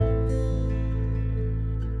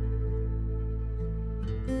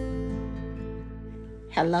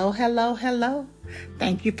Hello, hello, hello.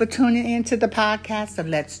 Thank you for tuning into the podcast of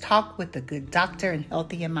Let's Talk with the Good Doctor and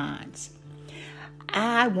Healthier Minds.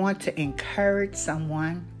 I want to encourage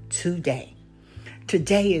someone today.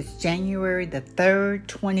 Today is January the 3rd,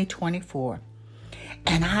 2024.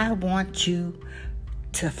 And I want you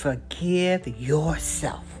to forgive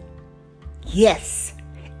yourself. Yes,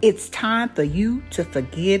 it's time for you to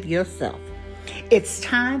forgive yourself. It's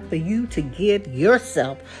time for you to give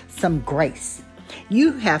yourself some grace.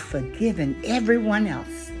 You have forgiven everyone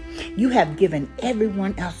else. You have given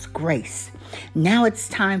everyone else grace. Now it's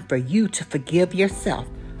time for you to forgive yourself.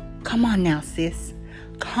 Come on now, sis.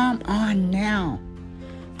 Come on now.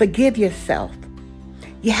 Forgive yourself.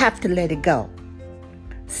 You have to let it go.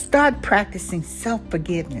 Start practicing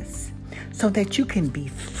self-forgiveness so that you can be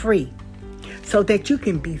free. So that you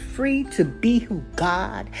can be free to be who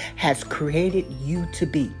God has created you to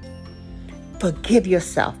be. Forgive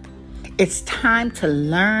yourself. It's time to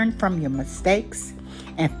learn from your mistakes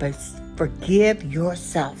and forgive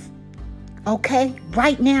yourself. Okay?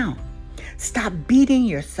 Right now. Stop beating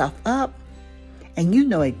yourself up. And you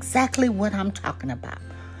know exactly what I'm talking about.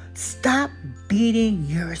 Stop beating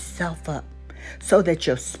yourself up so that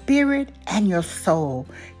your spirit and your soul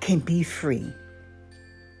can be free.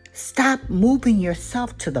 Stop moving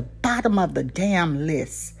yourself to the bottom of the damn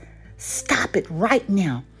list. Stop it right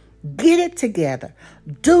now. Get it together.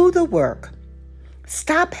 Do the work.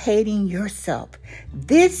 Stop hating yourself.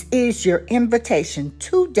 This is your invitation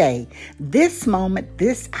today, this moment,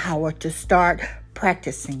 this hour to start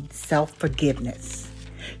practicing self-forgiveness.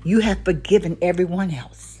 You have forgiven everyone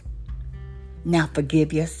else. Now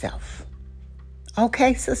forgive yourself.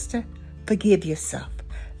 Okay, sister? Forgive yourself.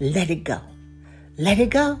 Let it go. Let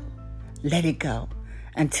it go. Let it go.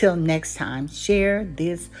 Until next time, share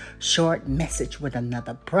this short message with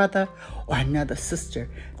another brother or another sister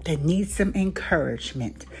that needs some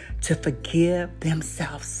encouragement to forgive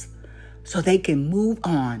themselves so they can move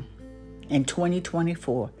on in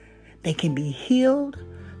 2024. They can be healed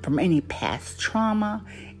from any past trauma,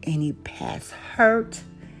 any past hurt,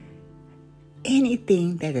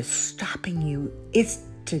 anything that is stopping you.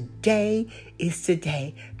 Today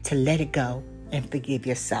to let it go and forgive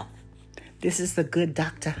yourself. This is the good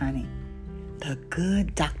doctor, honey. The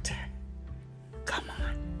good doctor. Come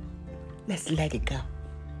on. Let's let it go.